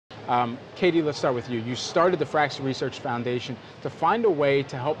Katie, let's start with you. You started the FRAXA Research Foundation to find a way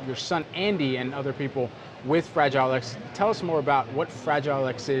to help your son Andy and other people with Fragile X. Tell us more about what Fragile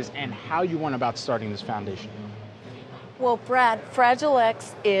X is and how you went about starting this foundation. Well, Brad, Fragile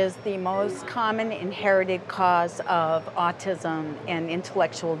X is the most common inherited cause of autism and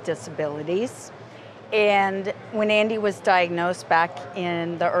intellectual disabilities. And when Andy was diagnosed back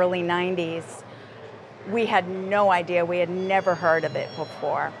in the early 90s, we had no idea. We had never heard of it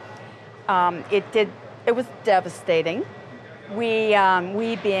before. It was devastating. We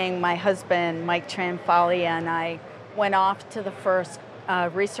being my husband, Mike Tranfalia, and I went off to the first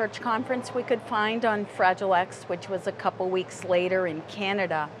research conference we could find on Fragile X, which was a couple weeks later in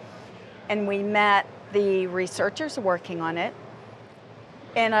Canada. And we met the researchers working on it.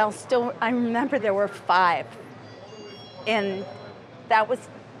 And I remember there were 5. And that was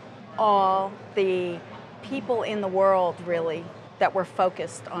all the people in the world, really, that were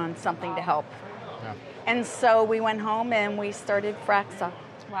focused on something to help. Yeah. And so we went home and we started FRAXA.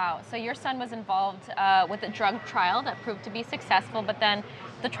 Wow, so your son was involved with a drug trial that proved to be successful, but then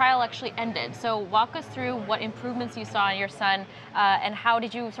the trial actually ended. So walk us through what improvements you saw in your son and how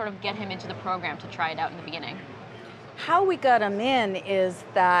did you sort of get him into the program to try it out in the beginning? How we got him in is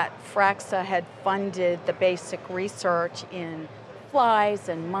that FRAXA had funded the basic research in flies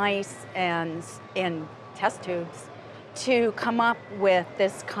and mice and test tubes to come up with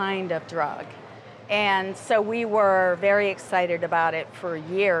this kind of drug. And so we were very excited about it for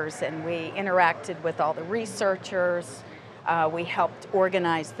years, and we interacted with all the researchers. We helped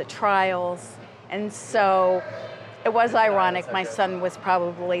organize the trials. And so it was ironic. My son was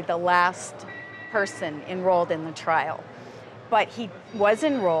probably the last person enrolled in the trial. But he was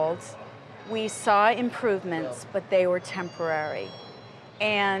enrolled. We saw improvements, but they were temporary.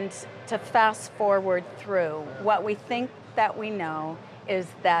 And to fast forward through, what we think that we know is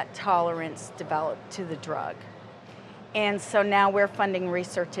that tolerance developed to the drug. And so now we're funding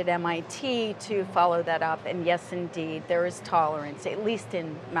research at MIT to follow that up, and yes, indeed, there is tolerance, at least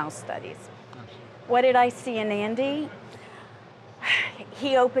in mouse studies. What did I see in Andy?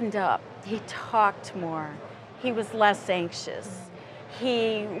 He opened up, he talked more, he was less anxious,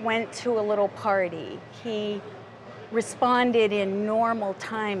 he went to a little party, he responded in normal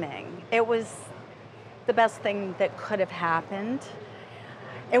timing. It was the best thing that could have happened.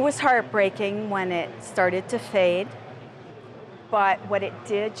 It was heartbreaking when it started to fade, but what it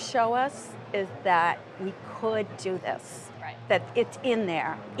did show us is that we could do this, right. That it's in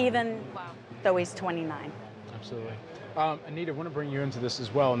there, even though he's 29. Absolutely. Anita, I want to bring you into this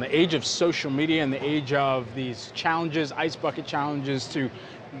as well. In the age of social media and the age of these challenges, ice bucket challenges, to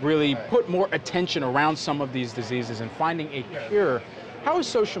really put more attention around some of these diseases and finding a cure, how has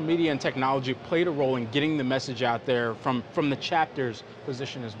social media and technology played a role in getting the message out there from the chapter's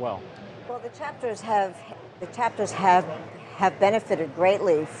position as well? Well, the chapters have benefited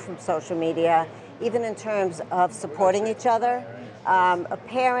greatly from social media, even in terms of supporting each other. A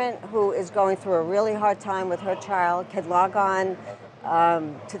parent who is going through a really hard time with her child can log on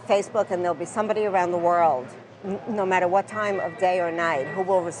to Facebook, and there'll be somebody around the world, no matter what time of day or night, who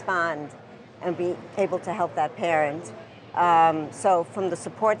will respond and be able to help that parent. So from the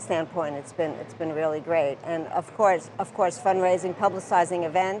support standpoint, it's been really great. And of course, fundraising, publicizing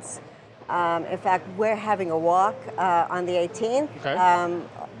events. In fact, we're having a walk on the 18th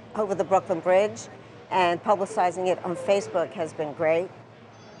over the Brooklyn Bridge, and publicizing it on Facebook has been great.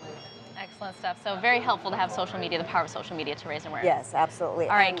 Excellent stuff. So very helpful to have social media, the power of social media to raise awareness. Yes, absolutely.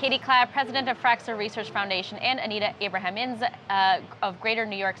 All right, Katie Clapp, president of FRAXA Research Foundation, and Anita Abraham-Inz of Greater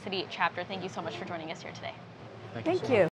New York City chapter. Thank you so much for joining us here today. Thank you.